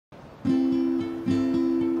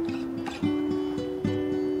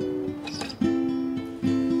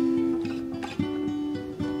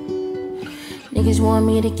Niggas want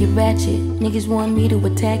me to get ratchet, niggas want me to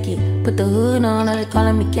attack it. Put the hood on, all they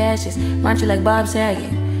calling me Cassius. Raunchy like Bob Saget,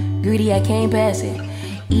 greedy, I can't pass it.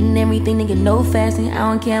 Eating everything, nigga, no fasting. I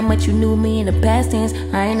don't care how much you knew me in the past tense.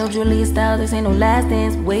 I ain't no Julia Stiles, this ain't no last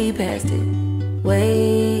dance. Way past it,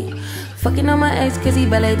 wait. Fucking on my ex cause he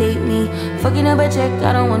validate me. Fucking up a check,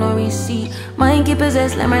 I don't want no receipt. Mind get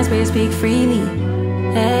possessed, let my spirit speak freely.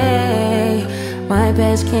 Hey, my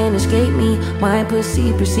past can't escape me. My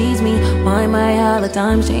pussy precedes me. Why my how the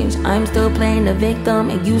times change? I'm still playing the victim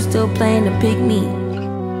and you still playing the pick me.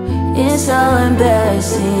 It's so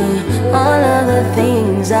embarrassing, all of the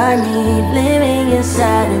things I need living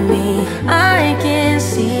inside of me. I can't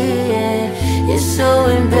see it, it's so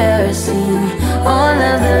embarrassing. All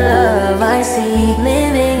of the love I see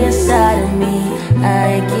living inside of me.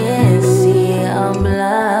 I can't see, I'm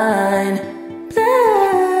blind.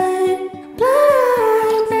 Blind,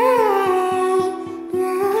 blind,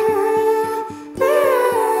 blind,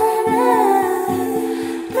 blind,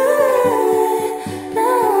 blind,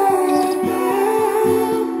 blind,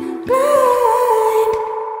 blind.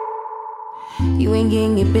 You ain't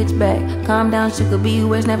getting your bitch back. Calm down, she could be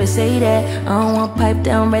worse, never say that. I don't want pipe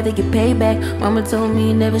down, rather get payback. Mama told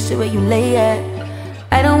me never shit where you lay at.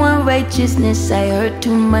 I don't want righteousness, I hurt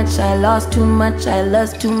too much, I lost too much, I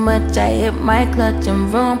lust too much. I hit my clutch and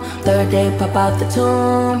vroom, third day pop out the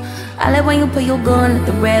tomb. I like when you put your gun at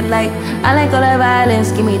the red light. I like all that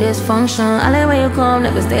violence, give me dysfunction. I like when you come,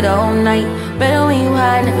 never stay the whole night. Better when you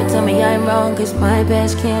hide, never tell me I'm wrong. Cause my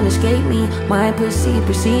past can't escape me. My pussy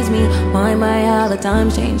precedes me. My how the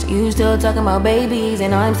times change. You still talking about babies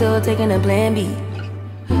and I'm still taking a plan B.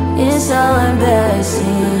 It's so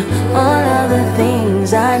embarrassing, all of the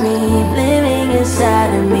things I need living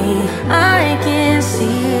inside of me. I can't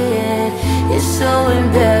see it, it's so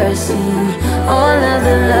embarrassing. All of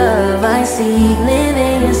the love I see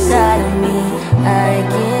living inside of me. I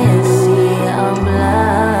can't